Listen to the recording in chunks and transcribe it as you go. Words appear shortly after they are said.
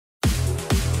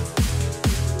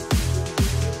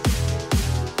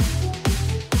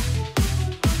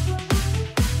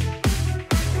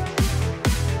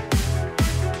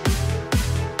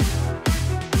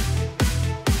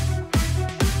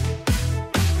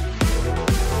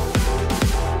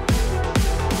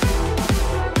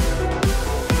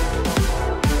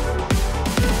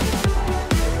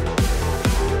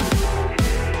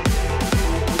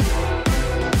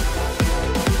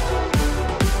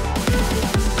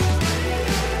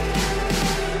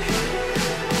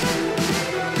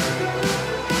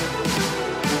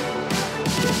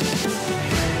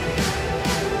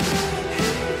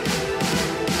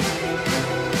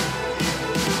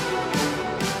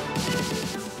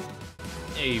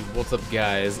Hey, what's up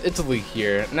guys, it's Lee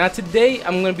here. Now today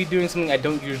I'm going to be doing something I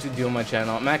don't usually do on my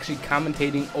channel. I'm actually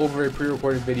commentating over a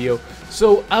pre-recorded video.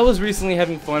 So I was recently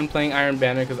having fun playing Iron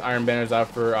Banner because Iron Banner is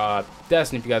out for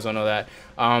Destiny, if you guys don't know that.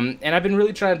 And I've been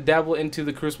really trying to dabble into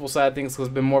the Crucible side of things because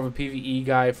I've been more of a PvE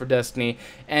guy for Destiny.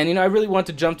 And I really want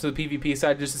to jump to the PvP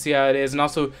side just to see how it is and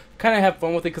also kind of have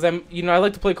fun with it because I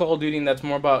like to play Call of Duty and that's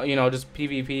more about, just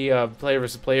PvP, player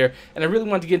versus player. And I really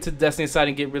want to get into the Destiny side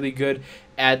and get really good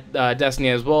at Destiny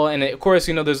as well. And of course,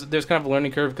 there's kind of a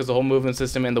learning curve because the whole movement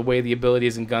system and the way the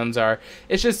abilities and guns are.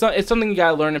 It's just it's something you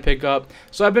gotta learn and pick up.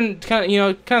 So I've been kind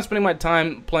of spending my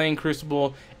time playing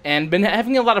Crucible and been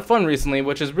having a lot of fun recently,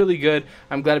 which is really good.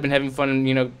 I'm glad I've been having fun,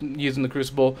 using the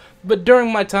Crucible. But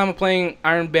during my time of playing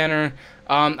Iron Banner,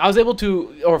 I was able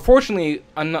to, or fortunately,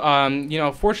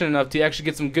 fortunate enough to actually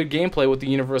get some good gameplay with the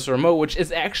Universal Remote, which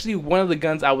is actually one of the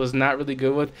guns I was not really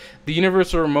good with. The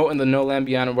Universal Remote and the No Land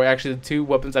Beyond were actually the two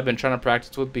weapons I've been trying to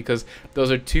practice with because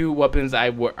those are two weapons I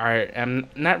am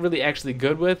not really actually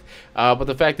good with. But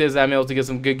the fact is I'm able to get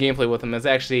some good gameplay with them. It's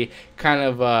actually kind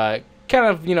of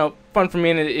fun for me,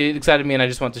 and it excited me, and I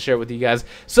just want to share it with you guys.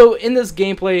 So in this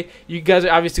gameplay, you guys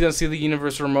are obviously going to see the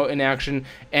Universal Remote in action,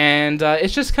 and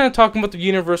it's just kind of talking about the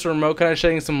Universal Remote, kind of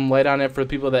shedding some light on it for the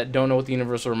people that don't know what the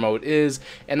Universal Remote is,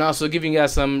 and also giving you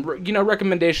guys some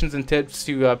recommendations and tips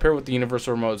to pair with the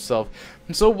Universal Remote itself.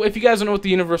 And so if you guys don't know what the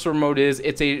Universal Remote is,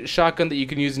 it's a shotgun that you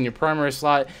can use in your primary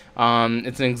slot.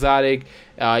 It's an exotic.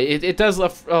 It does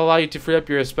allow you to free up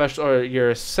your special or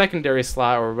your secondary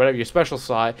slot or whatever, your special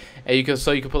slot, and you can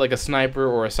put like a sniper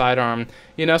or a sidearm,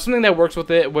 something that works with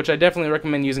it, which I definitely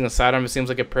recommend using a sidearm. It seems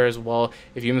like it pairs well.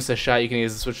 If you miss a shot, you can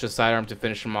easily switch to sidearm to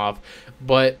finish them off.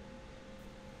 But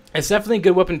it's definitely a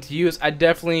good weapon to use. I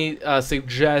definitely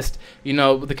suggest,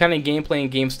 the kind of gameplay and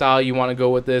game style you want to go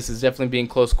with this is definitely being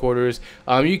close quarters.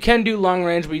 You can do long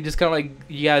range, but you just kind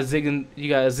of you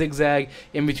gotta zigzag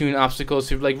in between obstacles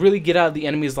to really get out of the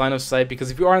enemy's line of sight. Because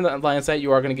if you are in the line of sight,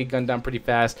 you are gonna get gunned down pretty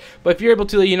fast. But if you're able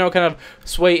to, kind of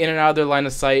sway in and out of their line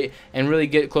of sight and really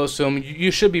get close to them,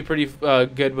 you should be pretty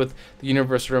good with the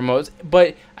Universal Remotes.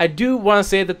 But I do want to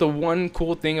say that the one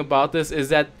cool thing about this is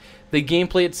that the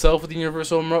gameplay itself with the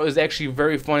Universal Remote is actually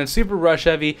very fun and super rush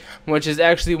heavy, which is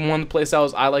actually one of the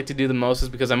playstyles I like to do the most, is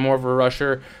because I'm more of a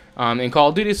rusher in Call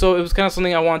of Duty. So it was kind of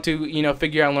something I want to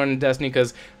figure out and learn in Destiny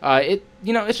because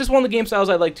it's just one of the game styles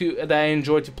that I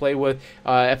enjoy to play with.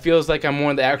 It feels like I'm more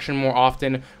in the action more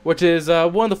often, which is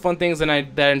one of the fun things that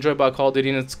I enjoy about Call of Duty,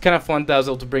 and it's kind of fun that I was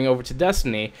able to bring over to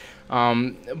Destiny.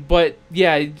 But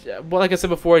yeah, well, like I said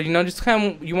before, just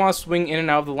kind of you want to swing in and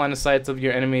out of the line of sight of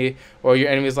your enemy or your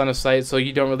enemy's line of sight, so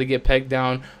you don't really get pegged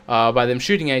down by them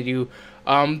shooting at you.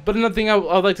 But another thing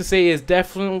I'd like to say is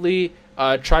definitely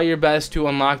try your best to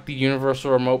unlock the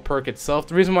Universal Remote perk itself.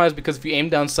 The reason why is because if you aim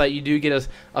down sight, you do get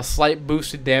a slight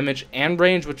boost to damage and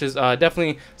range, which is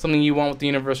definitely something you want with the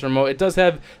Universal Remote. It does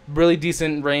have really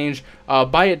decent range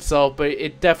by itself, but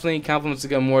it definitely complements the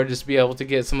gun more just to be able to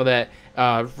get some of that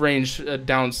range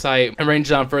down sight and range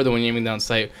down further when you're aiming down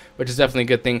sight, which is definitely a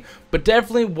good thing. But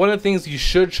definitely one of the things you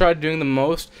should try doing the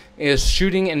most is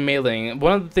shooting and meleeing.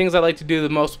 One of the things I like to do the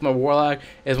most with my Warlock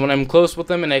is when I'm close with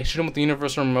them and I shoot them with the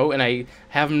Universal Remote and I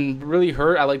have them really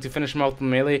hurt, I like to finish them off with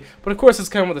melee. But of course, it's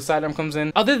kind of where the sidearm comes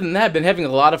in. Other than that, I've been having a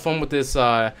lot of fun with this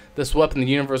this weapon, the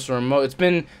Universal Remote.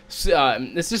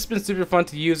 It's just been super fun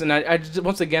to use, and I just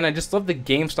love the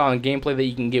game style and gameplay that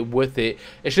you can get with it.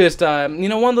 It's just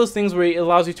one of those things where it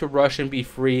allows you to rush and be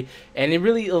free, and it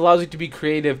really allows you to be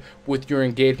creative with your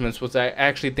engagements, which I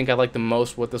actually think I like the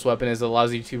most with this weapon. Is it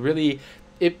allows you to really,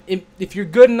 if you're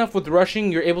good enough with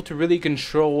rushing, you're able to really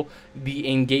control the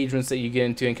engagements that you get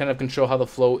into and kind of control how the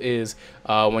flow is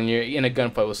when you're in a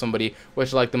gunfight with somebody,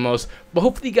 which I like the most. But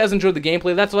hopefully you guys enjoyed the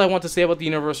gameplay. That's what I want to say about the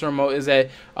Universal Remote, is that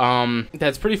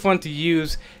that's pretty fun to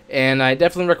use, and I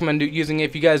definitely recommend using it.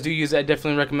 If you guys do use it, I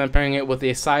definitely recommend pairing it with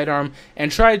a sidearm,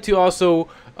 and try to also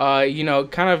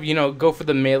go for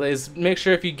the melees. Make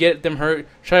sure if you get them hurt,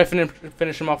 try to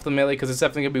finish them off the melee, because it's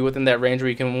definitely going to be within that range where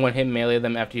you can one-hit melee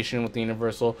them after you shoot them with the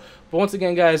Universal. But once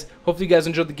again, guys, hopefully you guys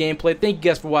enjoyed the gameplay. Thank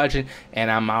you guys for watching,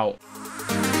 and I'm out.